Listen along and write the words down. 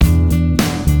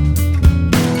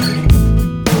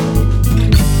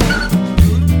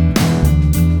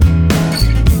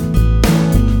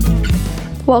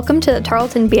Welcome to the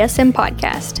Tarleton BSM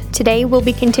podcast. Today we'll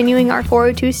be continuing our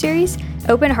 402 series,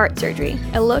 Open Heart Surgery,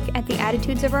 a look at the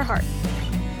attitudes of our heart.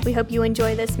 We hope you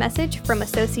enjoy this message from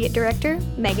Associate Director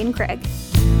Megan Craig.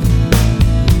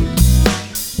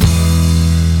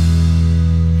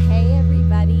 Hey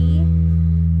everybody,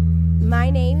 my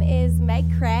name is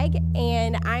Meg Craig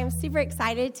and I'm super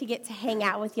excited to get to hang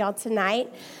out with y'all tonight.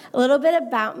 A little bit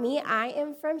about me, I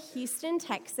am from Houston,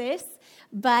 Texas.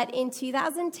 But in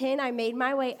 2010, I made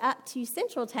my way up to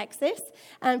Central Texas,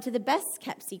 to the best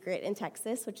kept secret in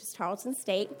Texas, which is Tarleton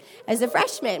State, as a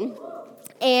freshman.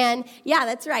 And yeah,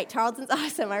 that's right, Tarleton's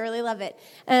awesome. I really love it.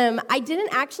 I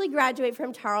didn't actually graduate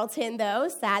from Tarleton, though,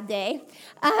 sad day.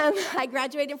 I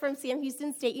graduated from Sam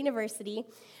Houston State University.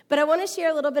 But I want to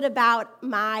share a little bit about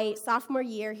my sophomore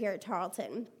year here at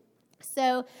Tarleton.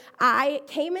 So I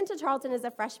came into Tarleton as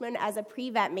a freshman as a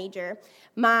pre-vet major.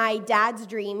 My dad's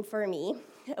dream for me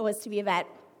was to be a vet,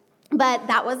 but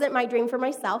that wasn't my dream for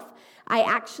myself. I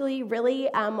actually really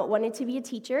wanted to be a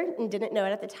teacher and didn't know it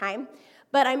at the time,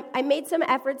 but I made some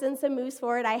efforts and some moves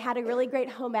forward. I had a really great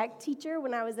home ec teacher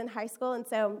when I was in high school, and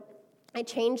so I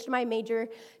changed my major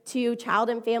to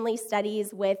child and family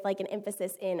studies with like an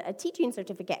emphasis in a teaching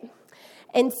certificate.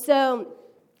 And so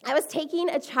I was taking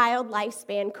a child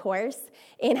lifespan course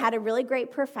and had a really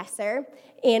great professor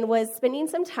and was spending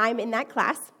some time in that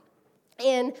class.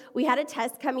 And we had a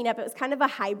test coming up. It was kind of a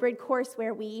hybrid course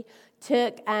where we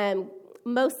took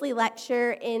mostly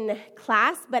lecture in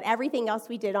class, but everything else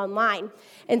we did online.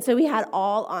 And so we had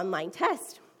all online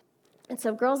tests. And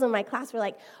so girls in my class were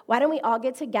like, why don't we all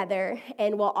get together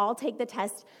and we'll all take the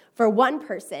test for one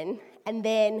person, and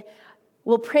then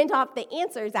we'll print off the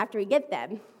answers after we get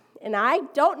them. And I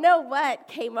don't know what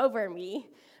came over me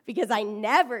because I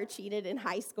never cheated in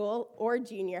high school or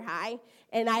junior high,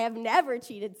 and I have never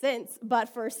cheated since. But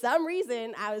for some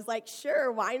reason, I was like,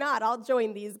 sure, why not? I'll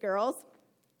join these girls.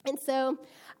 And so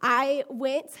I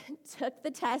took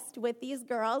the test with these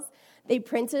girls. They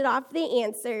printed off the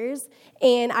answers,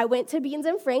 and I went to Beans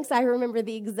and Frank's. I remember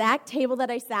the exact table that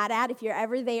I sat at. If you're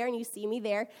ever there and you see me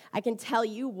there, I can tell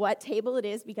you what table it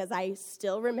is because I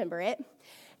still remember it.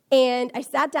 And I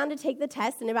sat down to take the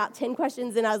test, and about 10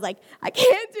 questions in, I was like, I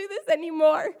can't do this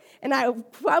anymore. And I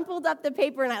crumpled up the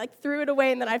paper, and I threw it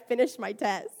away, and then I finished my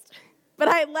test. But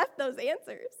I left those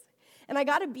answers. And I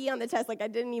got a B on the test, I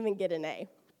didn't even get an A.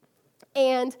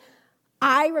 And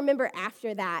I remember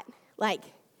after that,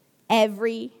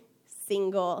 every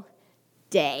single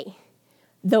day,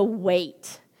 the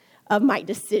weight of my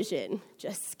decision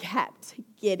just kept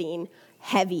getting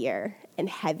heavier and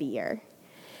heavier.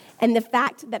 And the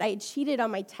fact that I had cheated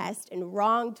on my test and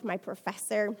wronged my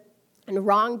professor and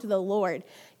wronged the Lord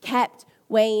kept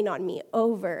weighing on me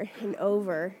over and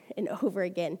over and over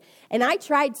again. And I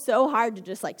tried so hard to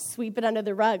just sweep it under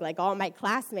the rug, all my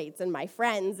classmates and my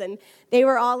friends. And they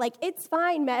were all like, it's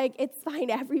fine, Meg, it's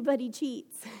fine, everybody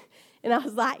cheats. And I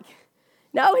was like,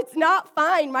 no, it's not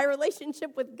fine. My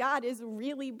relationship with God is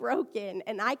really broken,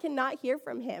 and I cannot hear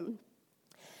from him.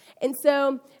 And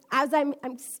so as I'm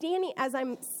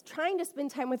trying to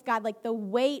spend time with God, the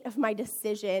weight of my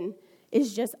decision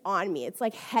is just on me. It's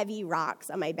like heavy rocks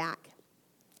on my back.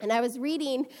 And I was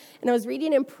reading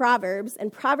in Proverbs,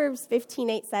 and Proverbs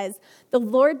 15:8 says, the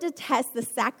Lord detests the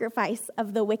sacrifice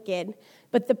of the wicked,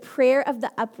 but the prayer of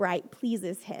the upright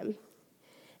pleases him.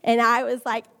 And I was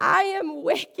like, I am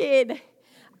wicked.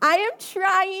 I am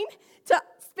trying to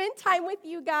spend time with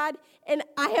you, God, and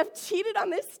I have cheated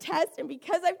on this test, and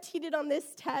because I've cheated on this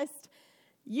test,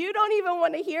 you don't even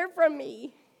want to hear from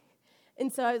me.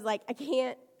 And so I was like, I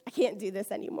can't do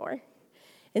this anymore.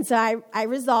 And so I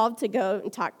resolved to go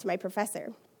and talk to my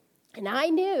professor. And I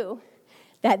knew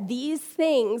that these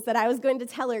things that I was going to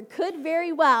tell her could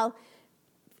very well,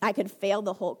 I could fail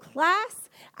the whole class.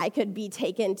 I could be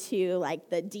taken to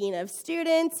the dean of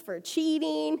students for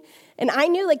cheating. And I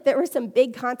knew there were some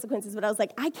big consequences, but I was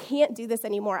like, I can't do this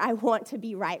anymore. I want to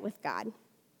be right with God.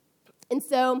 And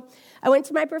so I went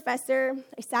to my professor.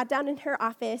 I sat down in her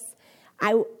office.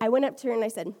 I went up to her and I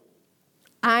said,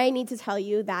 I need to tell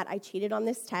you that I cheated on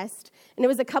this test. And it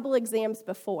was a couple exams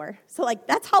before. So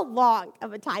that's how long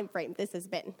of a time frame this has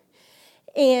been.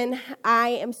 And I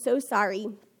am so sorry.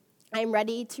 I'm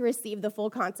ready to receive the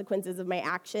full consequences of my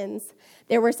actions.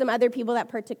 There were some other people that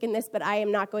partook in this, but I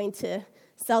am not going to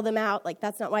sell them out.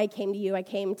 That's not why I came to you. I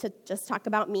came to just talk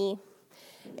about me.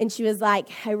 And she was like,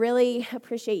 I really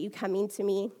appreciate you coming to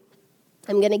me.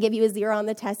 I'm going to give you a 0 on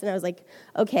the test. And I was like,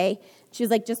 okay. She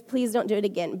was like, just please don't do it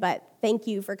again, but thank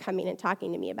you for coming and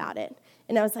talking to me about it.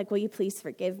 And I was like, will you please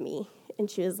forgive me? And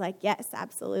she was like, yes,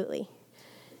 absolutely.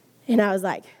 And I was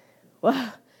like,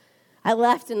 well, I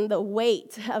left and the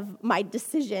weight of my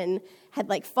decision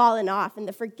had fallen off, and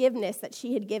the forgiveness that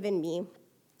she had given me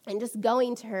and just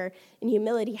going to her in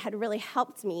humility had really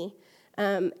helped me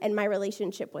in my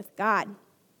relationship with God.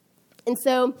 And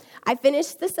so I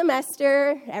finished the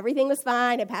semester. Everything was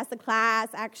fine. I passed the class,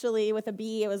 actually, with a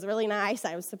B. It was really nice.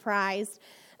 I was surprised.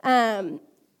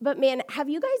 But man, have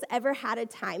you guys ever had a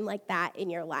time like that in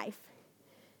your life?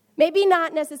 Maybe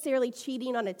not necessarily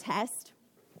cheating on a test,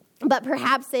 but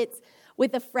perhaps it's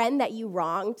with a friend that you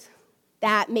wronged,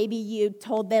 that maybe you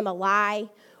told them a lie,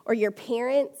 or your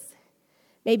parents.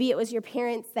 Maybe it was your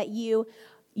parents that you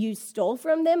stole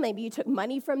from them. Maybe you took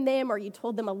money from them, or you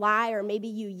told them a lie, or maybe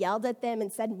you yelled at them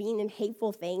and said mean and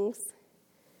hateful things.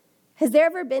 Has there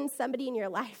ever been somebody in your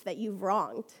life that you've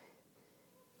wronged?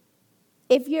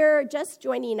 If you're just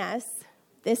joining us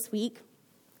this week,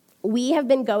 we have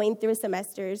been going through this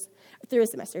semester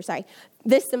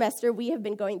we have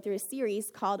been going through a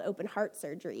series called Open Heart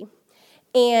Surgery.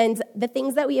 And the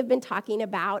things that we have been talking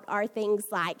about are things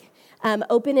like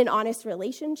open and honest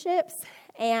relationships,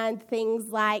 and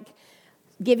things like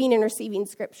giving and receiving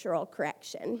scriptural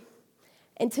correction.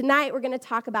 And tonight we're going to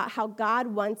talk about how God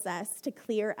wants us to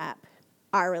clear up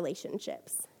our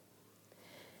relationships.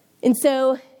 And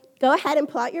so go ahead and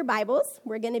pull out your Bibles.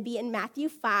 We're going to be in Matthew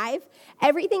 5.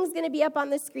 Everything's going to be up on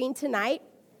the screen tonight,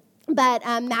 but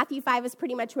Matthew 5 is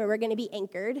pretty much where we're going to be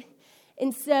anchored.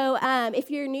 And so if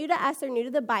you're new to us or new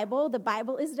to the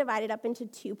Bible is divided up into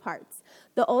two parts.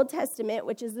 The Old Testament,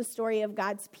 which is the story of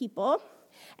God's people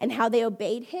and how they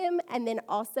obeyed him, and then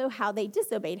also how they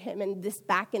disobeyed him and this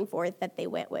back and forth that they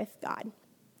went with God.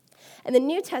 And the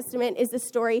New Testament is the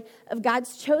story of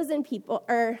God's chosen people,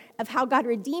 or of how God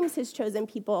redeems his chosen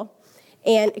people.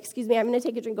 And, I'm going to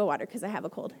take a drink of water because I have a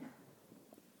cold.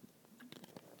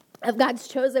 Of God's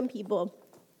chosen people,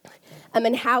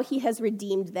 and how he has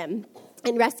redeemed them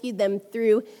and rescued them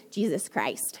through Jesus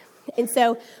Christ. And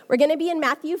so we're going to be in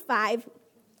Matthew 5.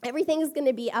 Everything is going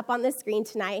to be up on the screen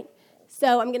tonight.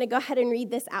 So I'm going to go ahead and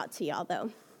read this out to y'all,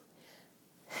 though.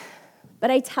 But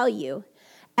I tell you,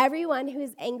 everyone who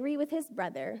is angry with his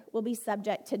brother will be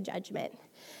subject to judgment.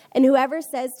 And whoever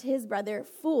says to his brother,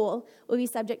 fool, will be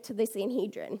subject to the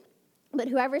Sanhedrin. But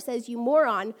whoever says, you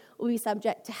moron, will be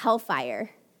subject to hellfire.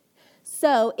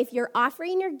 So if you're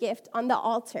offering your gift on the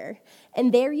altar,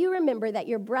 and there you remember that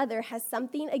your brother has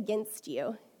something against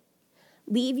you,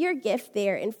 leave your gift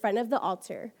there in front of the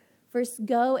altar. First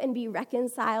go and be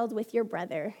reconciled with your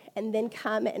brother, and then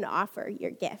come and offer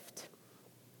your gift.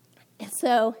 And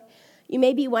so you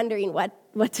may be wondering,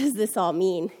 what does this all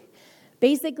mean?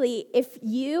 Basically, if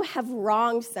you have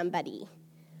wronged somebody,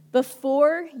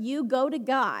 before you go to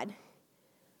God,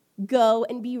 go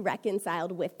and be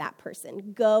reconciled with that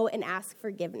person. Go and ask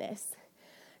forgiveness.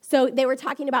 So they were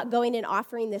talking about going and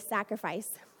offering this sacrifice.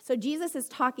 So Jesus is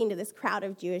talking to this crowd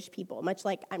of Jewish people, much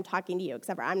like I'm talking to you,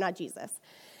 except for I'm not Jesus.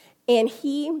 And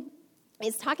he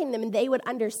is talking to them, and they would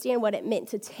understand what it meant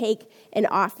to take an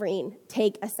offering,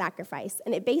 take a sacrifice.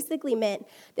 And it basically meant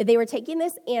that they were taking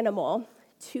this animal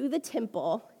to the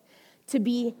temple to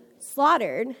be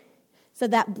slaughtered, so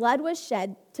that blood was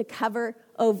shed to cover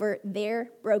over their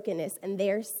brokenness and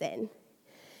their sin.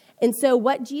 And so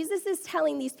what Jesus is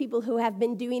telling these people who have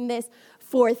been doing this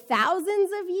for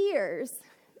thousands of years,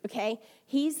 okay,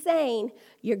 he's saying,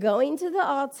 you're going to the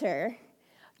altar,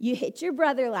 you hit your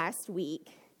brother last week,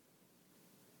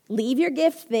 leave your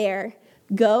gift there,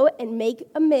 go and make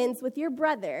amends with your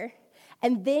brother,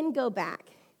 and then go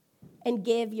back and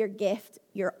give your gift,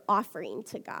 your offering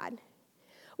to God,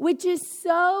 which is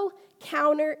so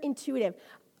counterintuitive.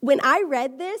 When I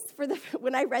read this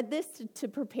to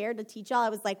prepare to teach y'all, I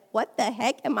was like, what the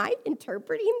heck? Am I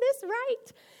interpreting this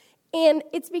right? And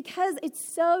it's because it's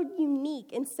so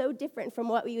unique and so different from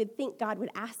what we would think God would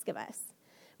ask of us.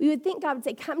 We would think God would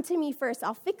say, come to me first,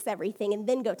 I'll fix everything, and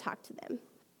then go talk to them.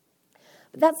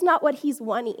 But that's not what he's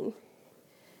wanting.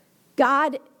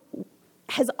 God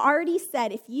has already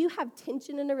said, if you have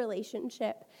tension in a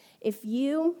relationship, if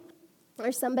you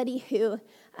are somebody who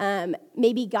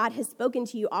maybe God has spoken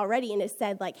to you already and has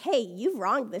said, like, hey, you've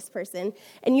wronged this person,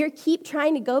 and you keep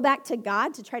trying to go back to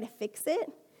God to try to fix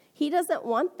it, he doesn't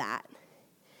want that.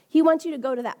 He wants you to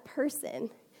go to that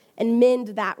person and mend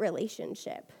that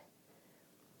relationship.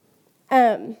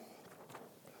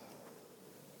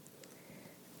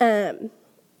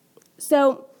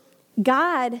 So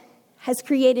God has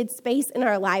created space in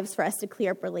our lives for us to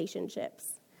clear up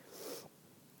relationships.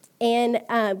 And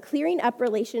clearing up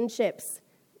relationships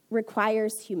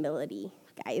requires humility,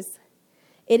 guys.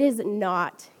 It is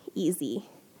not easy.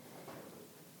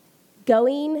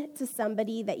 Going to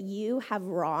somebody that you have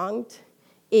wronged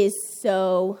is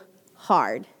so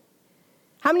hard.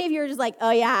 How many of you are just like,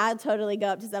 oh yeah, I'll totally go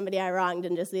up to somebody I wronged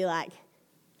and just be like,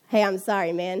 hey, I'm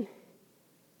sorry, man.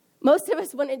 Most of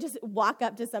us wouldn't just walk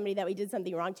up to somebody that we did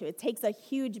something wrong to. It takes a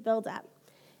huge buildup.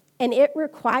 And it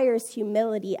requires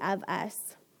humility of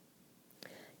us.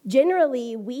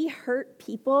 Generally, we hurt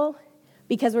people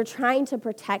because we're trying to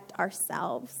protect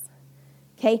ourselves.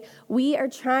 Okay? We are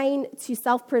trying to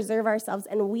self-preserve ourselves,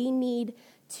 and we need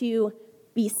to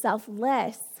be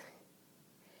selfless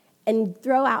and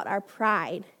throw out our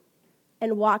pride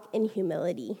and walk in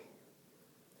humility.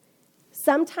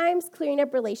 Sometimes clearing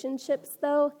up relationships,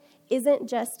 though, isn't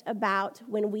just about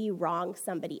when we wrong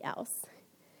somebody else.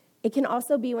 It can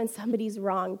also be when somebody's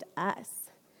wronged us.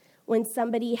 When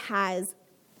somebody has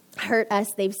hurt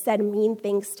us, they've said mean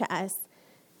things to us.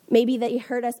 Maybe they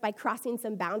hurt us by crossing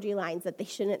some boundary lines that they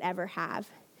shouldn't ever have.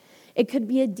 It could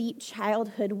be a deep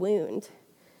childhood wound.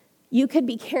 You could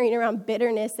be carrying around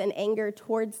bitterness and anger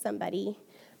towards somebody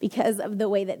because of the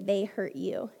way that they hurt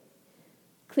you.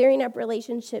 Clearing up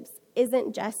relationships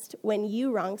isn't just when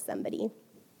you wrong somebody,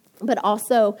 but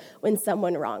also when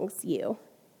someone wrongs you.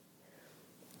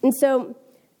 And so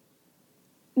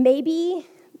maybe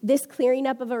this clearing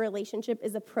up of a relationship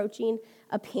is approaching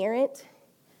a parent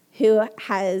who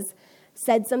has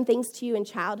said some things to you in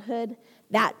childhood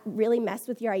that really mess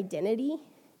with your identity.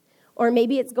 Or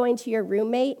maybe it's going to your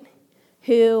roommate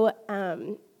who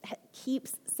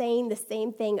keeps saying the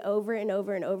same thing over and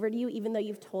over and over to you, even though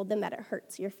you've told them that it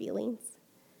hurts your feelings.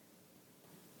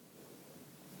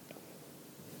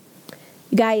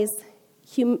 You guys,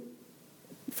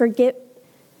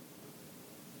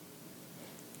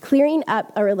 clearing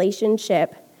up a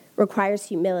relationship requires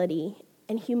humility,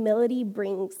 and humility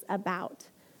brings about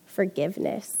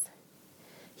forgiveness.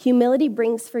 Humility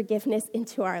brings forgiveness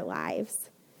into our lives.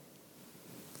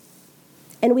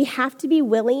 And we have to be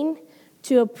willing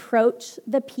to approach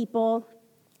the people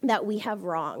that we have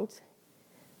wronged.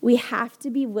 We have to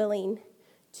be willing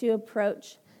to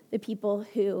approach the people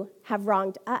who have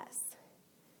wronged us.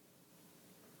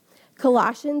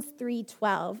 Colossians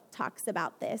 3:12 talks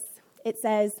about this. It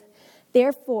says,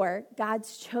 therefore,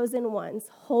 God's chosen ones,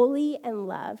 holy and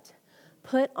loved,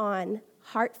 put on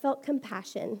heartfelt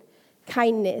compassion,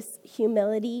 kindness,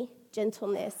 humility,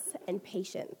 gentleness, and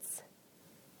patience.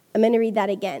 I'm going to read that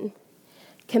again.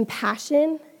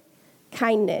 Compassion,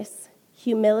 kindness,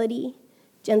 humility,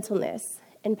 gentleness,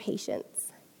 and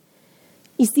patience.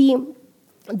 You see,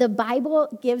 the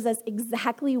Bible gives us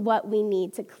exactly what we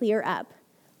need to clear up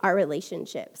our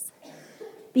relationships.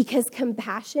 Because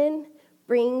compassion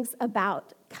brings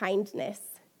about kindness,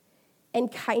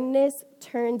 and kindness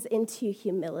turns into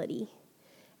humility,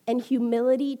 and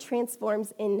humility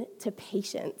transforms into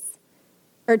patience,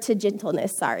 or to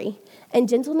gentleness, and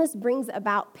gentleness brings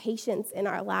about patience in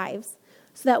our lives,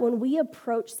 so that when we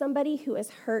approach somebody who has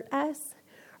hurt us,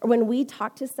 or when we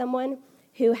talk to someone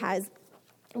who has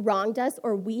wronged us,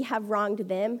 or we have wronged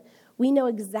them, we know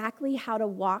exactly how to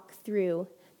walk through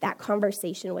that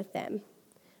conversation with them,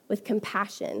 with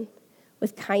compassion,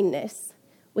 with kindness,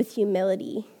 with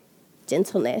humility,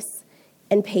 gentleness,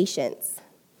 and patience.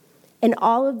 And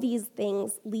all of these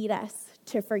things lead us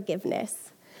to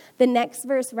forgiveness. The next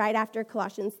verse right after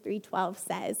Colossians 3:12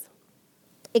 says,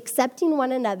 accepting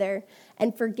one another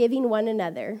and forgiving one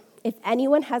another if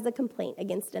anyone has a complaint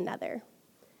against another.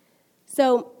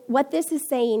 So what this is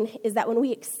saying is that when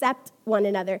we accept one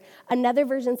another, another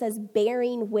version says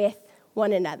bearing with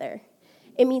one another.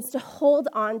 It means to hold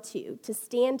on to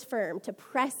stand firm, to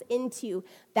press into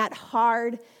that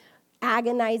hard,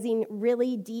 agonizing,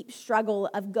 really deep struggle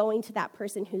of going to that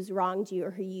person who's wronged you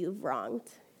or who you've wronged.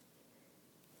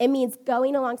 It means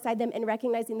going alongside them and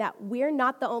recognizing that we're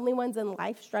not the only ones in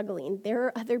life struggling. There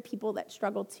are other people that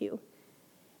struggle too.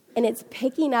 And it's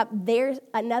picking up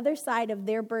another side of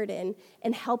their burden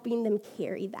and helping them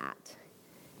carry that.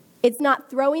 It's not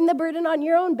throwing the burden on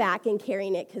your own back and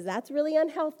carrying it, because that's really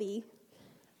unhealthy,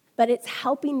 but it's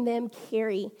helping them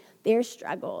carry their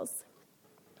struggles.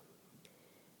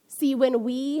 See, when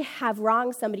we have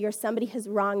wronged somebody or somebody has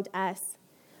wronged us,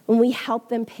 when we help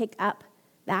them pick up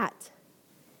that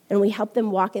and we help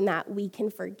them walk in that, we can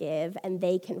forgive and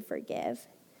they can forgive.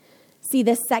 See,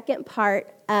 the second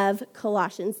part of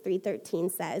Colossians 3:13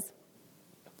 says,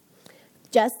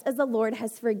 just as the Lord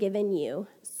has forgiven you,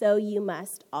 so you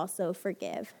must also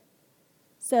forgive.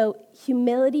 So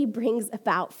humility brings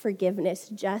about forgiveness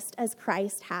just as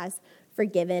Christ has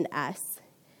forgiven us.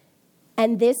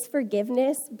 And this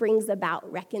forgiveness brings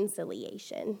about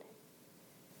reconciliation.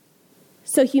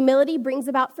 So humility brings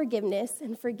about forgiveness,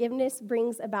 and forgiveness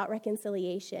brings about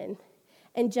reconciliation.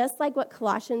 And just like what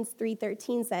Colossians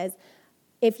 3:13 says,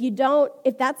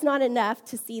 If that's not enough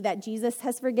to see that Jesus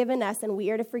has forgiven us and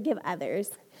we are to forgive others,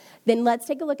 then let's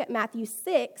take a look at Matthew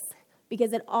 6,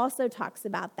 because it also talks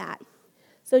about that.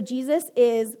 So Jesus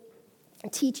is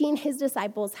teaching his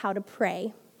disciples how to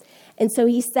pray. And so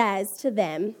he says to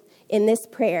them in this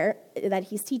prayer that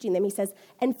he's teaching them, he says,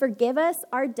 "And forgive us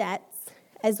our debts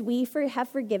as we have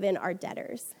forgiven our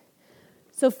debtors."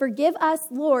 So forgive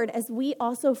us, Lord, as we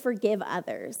also forgive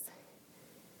others.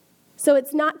 So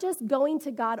it's not just going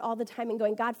to God all the time and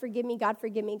going, "God, forgive me, God,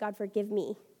 forgive me, God, forgive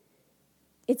me."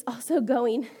 It's also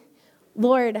going,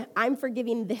 "Lord, I'm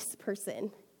forgiving this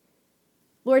person.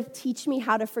 Lord, teach me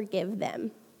how to forgive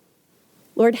them.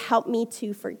 Lord, help me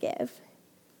to forgive."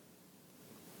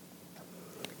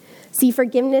 See,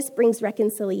 forgiveness brings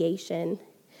reconciliation,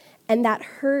 and that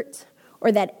hurt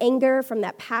or that anger from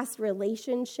that past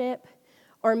relationship,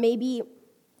 or maybe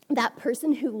that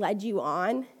person who led you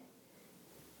on,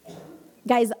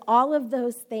 guys, all of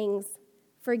those things,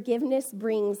 forgiveness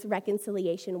brings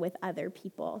reconciliation with other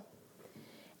people.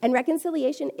 And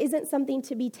reconciliation isn't something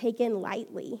to be taken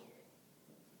lightly.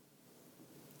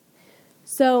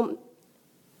 So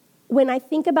when I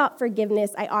think about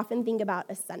forgiveness, I often think about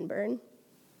a sunburn.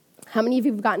 How many of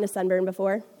you have gotten a sunburn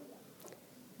before?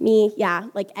 Me, yeah,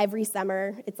 like every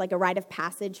summer. It's like a rite of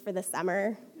passage for the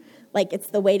summer. Like it's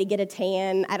the way to get a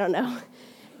tan. I don't know.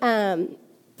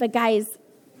 But guys,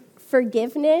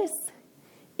 forgiveness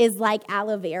is like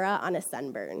aloe vera on a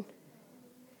sunburn.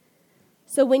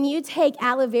 So when you take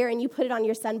aloe vera and you put it on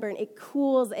your sunburn, it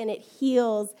cools and it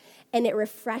heals and it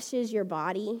refreshes your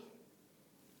body.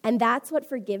 And that's what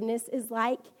forgiveness is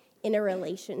like in a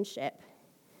relationship.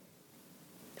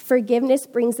 Forgiveness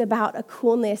brings about a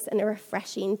coolness and a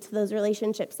refreshing to those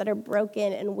relationships that are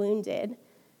broken and wounded.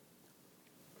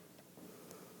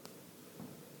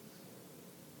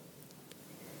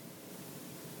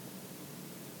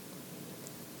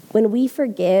 When we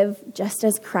forgive, just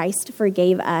as Christ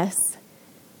forgave us,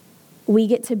 we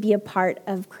get to be a part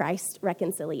of Christ's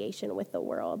reconciliation with the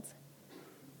world.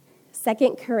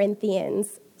 2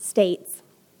 Corinthians states,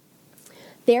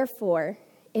 "Therefore,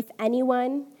 if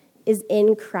anyone is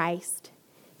in Christ,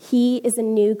 he is a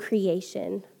new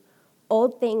creation.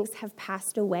 Old things have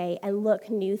passed away, and look,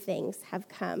 new things have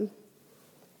come."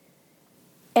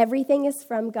 Everything is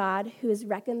from God, who has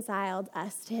reconciled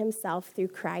us to himself through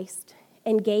Christ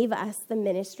and gave us the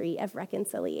ministry of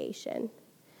reconciliation.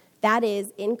 That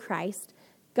is, in Christ,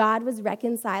 God was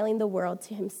reconciling the world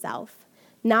to himself,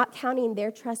 not counting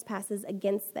their trespasses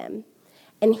against them,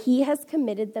 and he has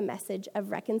committed the message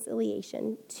of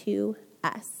reconciliation to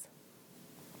us.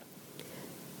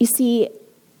 You see,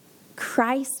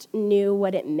 Christ knew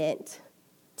what it meant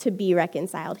to be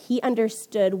reconciled. He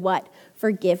understood what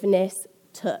forgiveness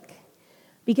took,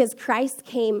 because Christ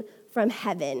came from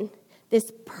heaven,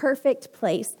 this perfect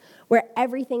place where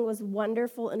everything was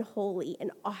wonderful and holy and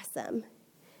awesome.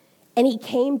 And he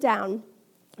came down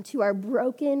to our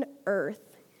broken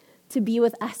earth to be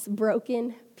with us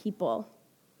broken people.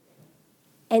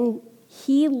 And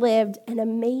he lived an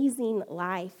amazing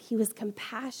life. He was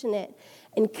compassionate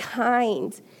and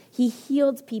kind. He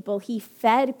healed people. He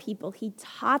fed people. He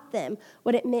taught them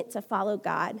what it meant to follow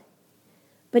God.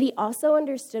 But he also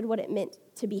understood what it meant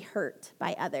to be hurt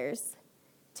by others,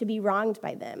 to be wronged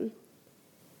by them.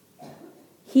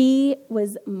 He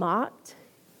was mocked.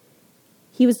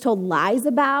 He was told lies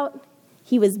about.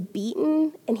 He was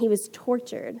beaten, and he was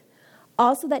tortured.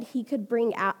 Also that he could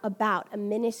bring about a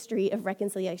ministry of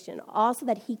reconciliation. Also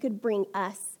that he could bring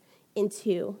us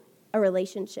into a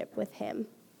relationship with him.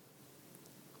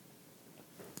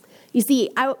 You see,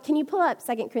 can you pull up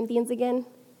 2 Corinthians again?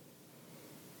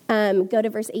 Go to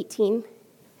verse 18.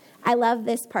 I love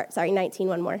this part. 19,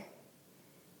 one more.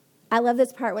 I love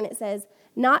this part when it says,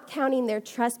 not counting their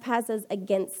trespasses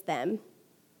against them.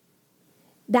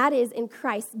 That is, in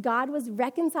Christ, God was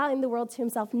reconciling the world to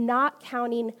himself, not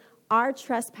counting our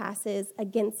trespasses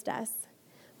against us,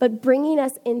 but bringing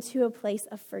us into a place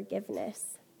of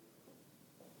forgiveness.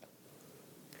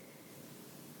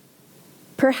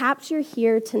 Perhaps you're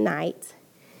here tonight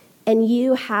and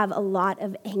you have a lot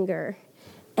of anger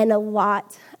and a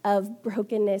lot of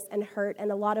brokenness and hurt and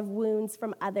a lot of wounds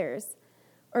from others.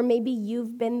 Or maybe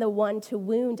you've been the one to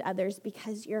wound others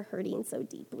because you're hurting so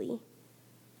deeply.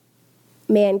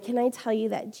 Man, can I tell you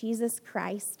that Jesus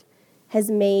Christ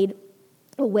has made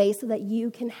a way so that you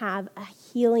can have a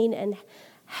healing and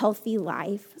healthy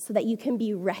life, so that you can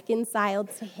be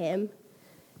reconciled to him,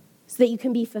 so that you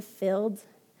can be fulfilled,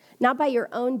 not by your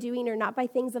own doing or not by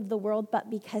things of the world, but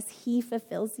because he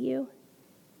fulfills you.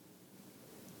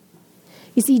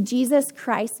 You see, Jesus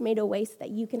Christ made a way so that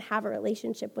you can have a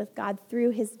relationship with God through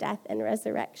his death and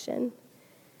resurrection.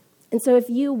 And so if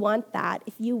you want that,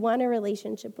 if you want a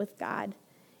relationship with God,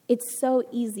 it's so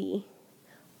easy.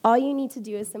 All you need to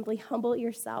do is simply humble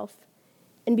yourself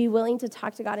and be willing to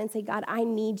talk to God and say, God, I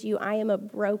need you. I am a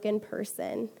broken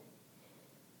person.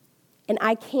 And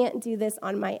I can't do this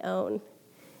on my own.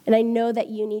 And I know that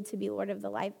you need to be Lord of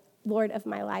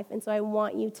my life. And so I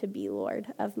want you to be Lord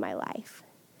of my life.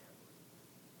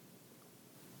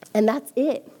 And that's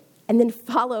it. And then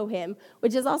follow him,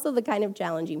 which is also the kind of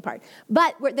challenging part.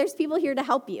 But there's people here to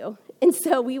help you. And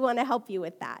so we want to help you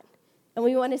with that. And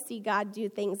we want to see God do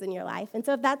things in your life. And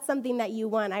so if that's something that you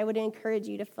want, I would encourage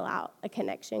you to fill out a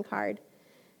connection card.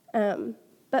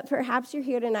 But perhaps you're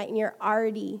here tonight and you're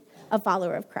already a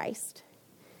follower of Christ.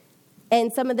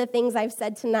 And some of the things I've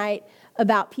said tonight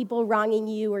about people wronging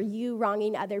you or you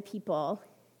wronging other people,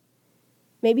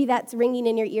 maybe that's ringing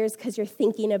in your ears because you're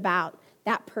thinking about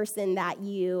that person that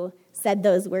you said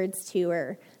those words to,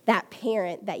 or that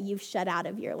parent that you've shut out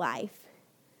of your life,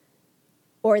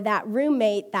 or that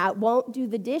roommate that won't do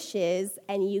the dishes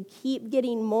and you keep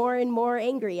getting more and more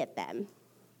angry at them.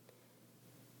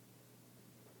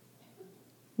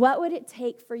 What would it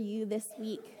take for you this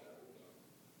week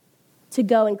to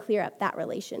go and clear up that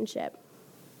relationship?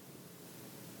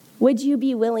 Would you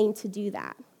be willing to do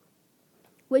that?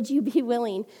 Would you be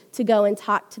willing to go and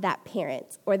talk to that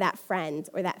parent or that friend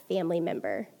or that family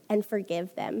member and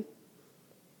forgive them?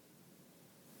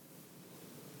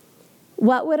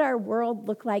 What would our world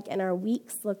look like and our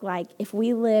weeks look like if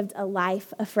we lived a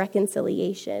life of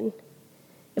reconciliation?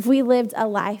 If we lived a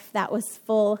life that was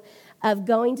full of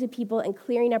going to people and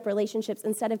clearing up relationships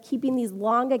instead of keeping these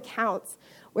long accounts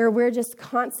where we're just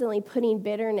constantly putting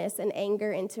bitterness and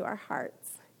anger into our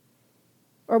hearts,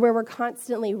 or where we're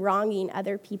constantly wronging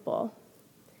other people?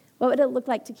 What would it look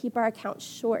like to keep our accounts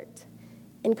short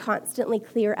and constantly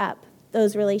clear up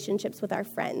those relationships with our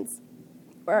friends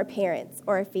or our parents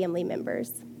or our family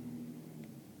members?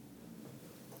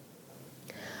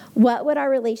 What would our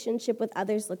relationship with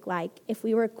others look like if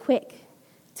we were quick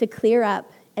to clear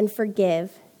up and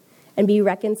forgive and be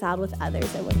reconciled with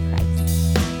others and with Christ?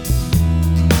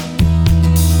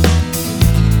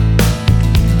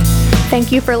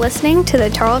 Thank you for listening to the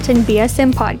Tarleton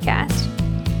BSM podcast.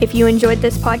 If you enjoyed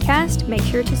this podcast, make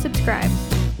sure to subscribe.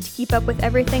 To keep up with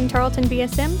everything Tarleton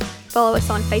BSM, follow us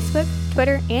on Facebook,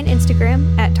 Twitter, and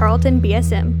Instagram at Tarleton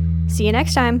BSM. See you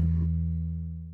next time.